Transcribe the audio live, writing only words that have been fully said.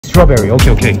Strawberry.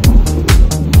 Okay.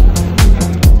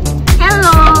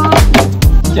 Hello.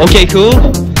 Okay,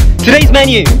 cool. Today's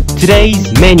menu.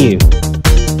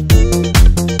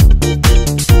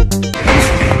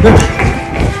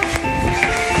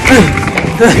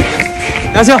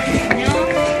 안녕하세요.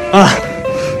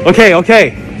 Okay.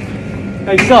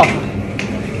 So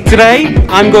today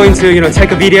I'm going to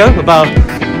take a video about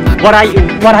what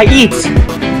I eat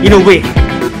in a week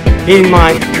in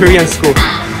my Korean school.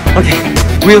 Okay,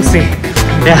 we'll see.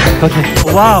 Yeah. Okay.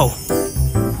 Wow.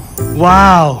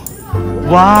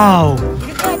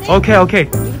 Okay.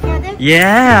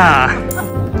 Yeah.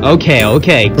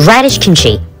 Okay. Radish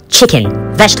kimchi,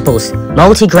 chicken, vegetables,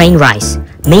 multi-grain rice,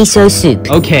 miso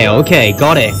soup. Okay,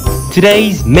 got it.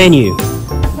 Today's menu.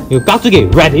 이거 깍두기,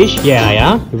 radish,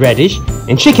 yeah, radish,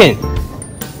 and chicken.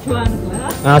 좋아하는 거야?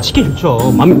 아, 치킨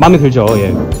좋죠. 마음에 들죠,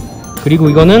 예. 그리고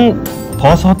이거는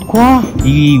버섯과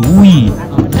이 우이,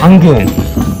 당근,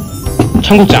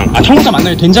 청국장. 아, 청국장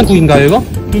맞나요? 된장국인가요, 이거?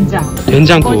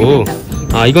 된장국.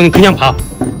 아, 이거는 그냥 밥.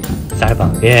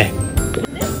 쌀밥, 예.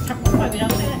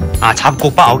 아,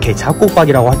 잡곡밥, 오케이.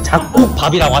 잡곡밥이라고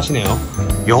하시네요.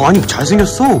 야, 아니,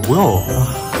 잘생겼어. 뭐야.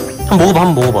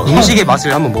 한번 먹어봐. 음식의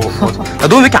맛을 한번 먹어봐. 야,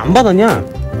 너 왜 이렇게 안 받았냐?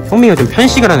 형민이가 좀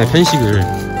편식을 하네, 편식을.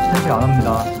 편식 안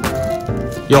합니다.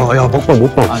 야,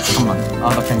 먹방. 아, 잠깐만. 나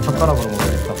그냥 젓가락으로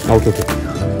먹어야겠다. 아, 오케이.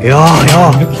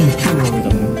 야. 이렇게 육수로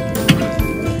먹는.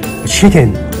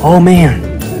 Chicken. Oh,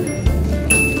 man.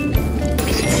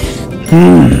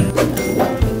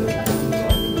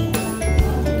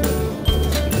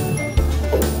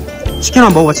 치킨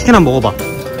한번 먹어봐.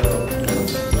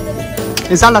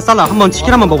 살라 한번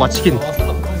치킨 한번 먹어봐. 치킨.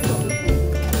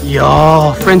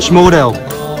 이야, French model.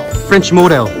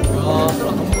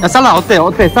 야, 살라 어때?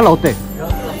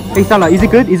 Hey, 살라, is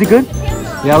it good?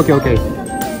 Yeah, okay.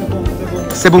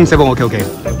 세봉, 오케이.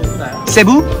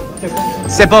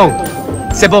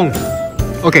 세봉.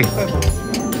 오케이.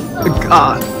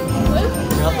 아.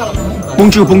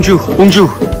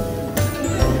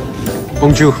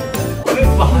 봉주.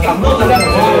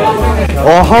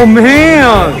 Oh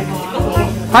man!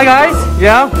 Hi guys,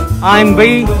 yeah,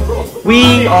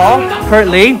 we are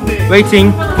currently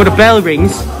waiting for the bell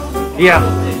rings, yeah,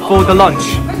 for the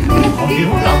lunch.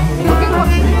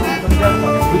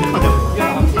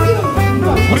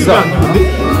 So,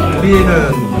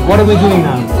 what are we doing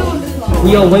now?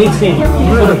 We are waiting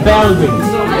for the bell rings.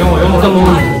 The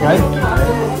morning, right?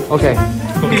 Okay.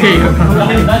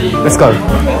 Let's go.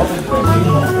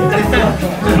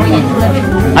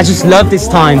 I just love this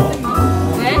time.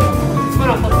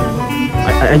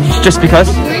 Just because?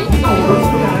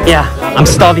 Yeah, I'm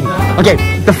starving. Okay,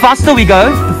 the faster we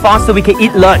go, the faster we can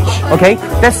eat lunch. Okay,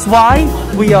 that's why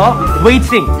we are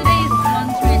waiting. Today's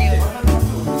lunch menu.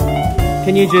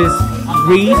 Can you just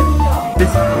read this?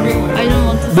 I don't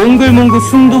want to. 몽글몽글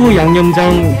순두부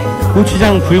양념장,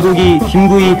 고추장, 불고기,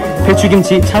 김구이,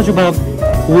 배추김치, 차주밥,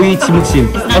 오이, 지무침.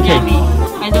 It's not yummy.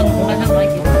 I don't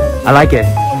like it. I like it. I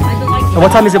don't like it.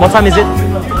 What time is it? 1 minute.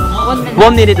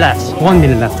 1 minute left. 1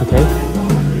 minute left, okay?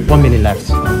 1 minute left.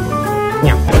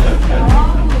 Yeah.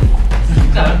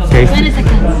 Okay. 20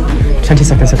 seconds. 20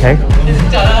 seconds, okay?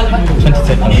 20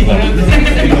 seconds.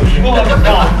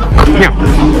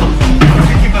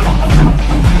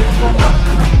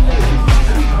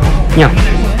 Yeah.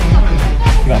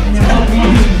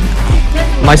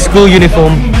 My school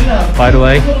uniform, by the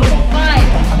way. 5,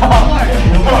 4,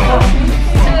 3,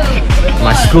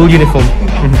 My school uniform.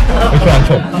 이렇게 안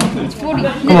쳐.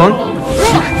 40. Come on.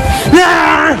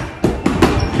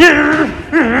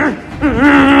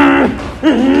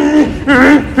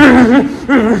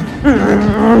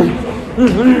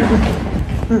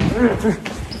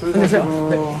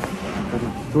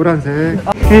 노란색.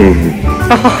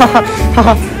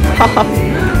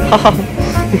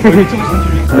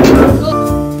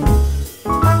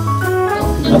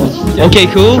 Okay,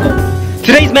 cool.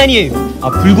 Today's menu. 아,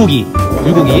 불고기.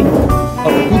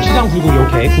 고추장 불고기,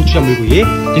 okay. 고추장 불고기.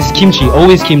 This is kimchi,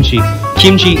 always kimchi.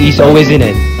 Kimchi is always in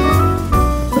it.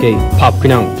 Okay, 밥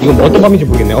그냥 이건 뭐 어떤 밥인지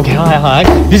모르겠네. Okay, hi.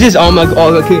 This is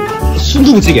그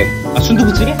순두부찌개. 아,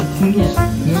 순두부찌개?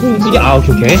 순두부찌개. 아,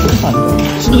 오케이.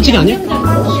 순두부찌개 아니야?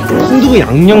 순두부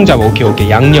양념장. 오케이.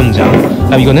 양념장.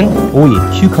 그다음 이거는 오이,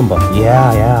 cucumber.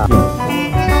 Yeah.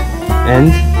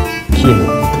 And 김.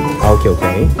 아, 오케이.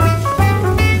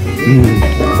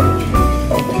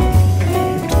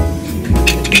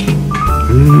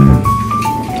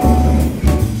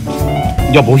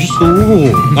 야, 멋있어.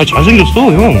 나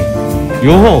잘생겼어, 형.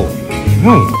 형.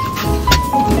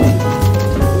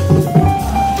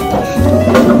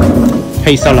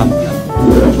 헤이, 살라.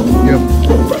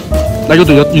 나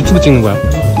이것도 유튜브 찍는 거야.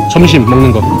 점심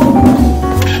먹는 거.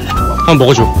 한번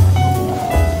먹어줘.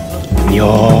 이야.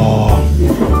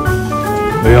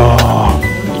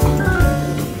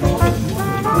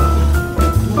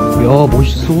 야,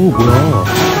 멋있어. 뭐야.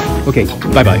 오케이,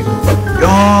 바이바이.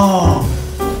 야,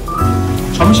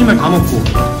 점심을 다 먹고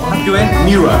학교에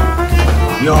미러. 야,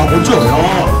 멋져. 야.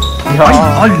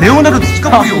 아니, 레오나르도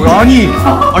디카프리오. 아니,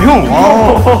 형,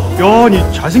 야, 아니,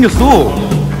 잘생겼어.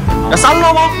 야,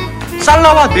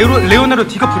 살라와 레오나르도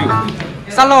디카프리오.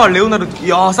 살라와 레오나르도,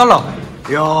 야, 살라.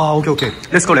 야, 오케이.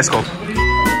 렛츠고.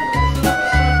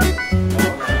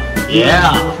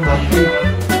 Yeah.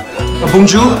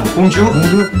 Bonjour.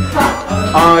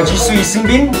 Je suis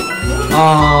Singbin.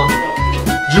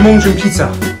 Je mange une pizza.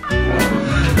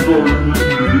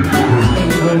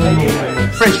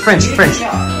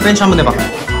 French 한번 해봐.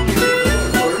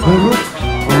 Bonjour.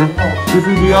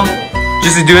 Je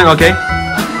suis Duan, ok.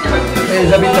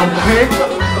 J'habite en Corée.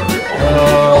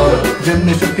 J'aime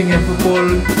les shopping et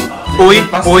football. Oui.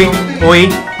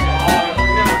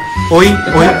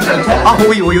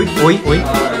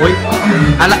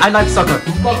 I like soccer.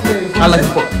 I like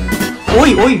football.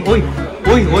 Oui,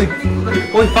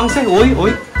 français,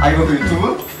 oui. I go to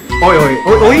YouTube.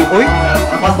 Oui.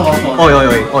 Basta.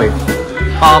 Oui.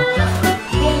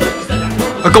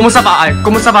 Comment ça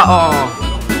va?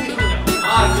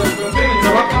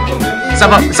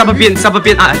 Ça va bien.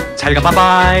 잘 가,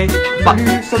 바이바이.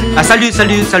 Salut.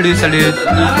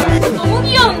 너무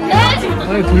귀여운데?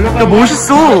 야, 멋있어.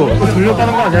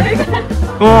 돌려가는 거 아니야?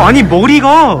 아니,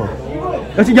 머리가.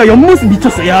 야, 옆모습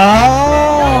미쳤어. 야,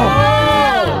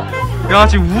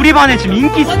 지금 우리 반에 지금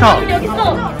인기 스타. 여기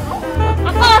있어.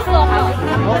 아까 왔어.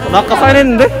 나 아까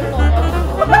사인했는데?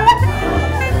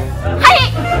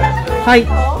 하이.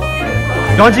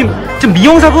 야, 지금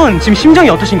미영사분 지금 심정이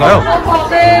어떠신가요?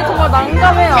 네, 정말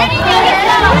난감해요.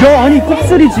 야, 아니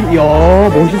곱슬이 지금, 야,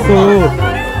 멋있어.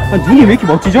 눈이 왜 이렇게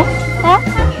멋지죠? 어?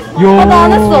 야, 나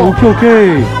안 했어.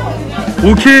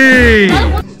 오케이.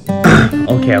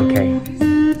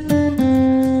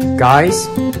 Guys,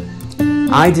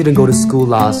 I didn't go to school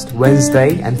last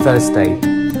Wednesday and Thursday,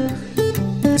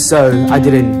 so I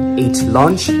didn't eat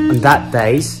lunch on that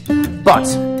days. But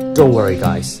don't worry,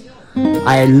 guys.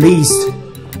 I at least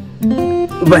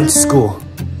went to school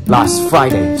last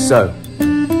Friday, so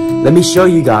let me show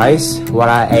you guys what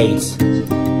I ate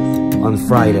on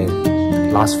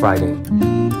last Friday.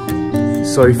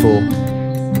 Sorry for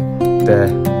the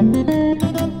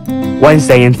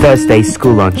Wednesday and Thursday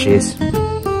school lunches.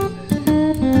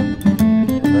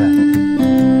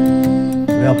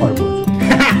 왜 아빠를 보여줘?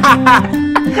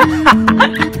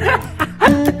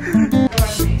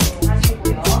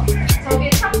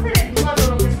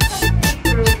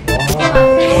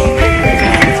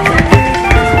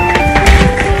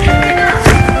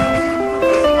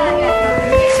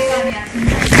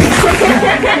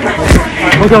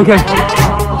 오케이.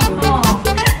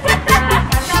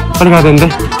 빨리 가야 되는데.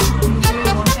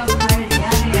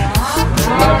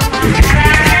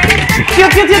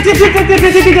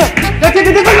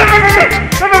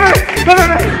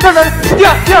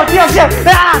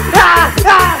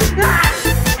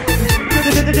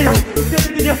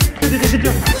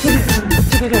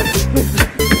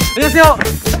 안녕하세요.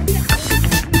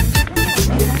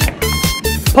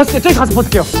 벗을게요. 저기 가서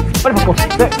벗을게요. 빨리 벗고.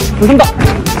 네, 감사합니다.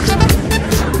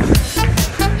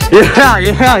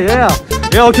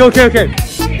 Yeah, okay.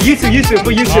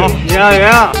 유스.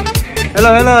 Yeah.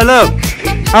 Hello.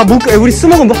 우리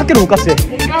수목은 학교로 못 갔지? 야,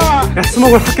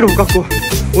 수목을 학교로 못 갔고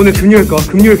오늘 금요일 급식.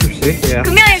 Yeah.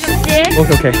 금요일 급식.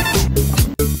 오케이.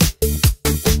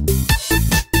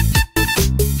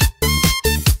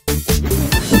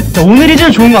 자, 오늘이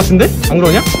제일 좋은 것 같은데? 안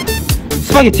그러냐?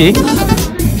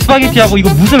 스파게티하고 이거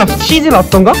무슨 랍스터? 치즈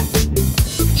랍스터인가?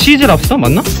 치즈 랍스터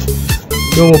맞나?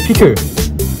 이거 뭐 피클.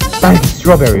 딸기,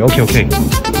 스트로베리. 오케이.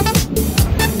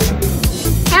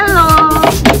 헬로.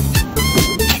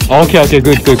 오케이.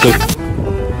 굿.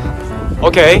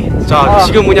 오케이. 자,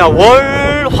 지금 뭐냐,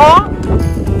 월, 화?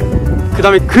 그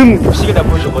다음에 금 급식을 내가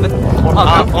보여줬거든?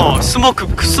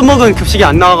 수목은 급식이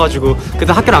안 나와가지고,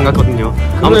 그때 학교를 안 갔거든요.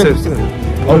 아무튼,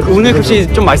 오늘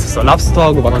급식이 좀 맛있었어.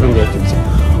 랍스터하고 막 그런 거.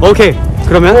 오케이.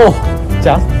 그러면,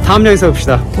 자, 다음 영상에서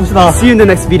봅시다. See you in the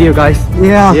next video, guys.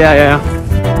 Yeah. Yeah.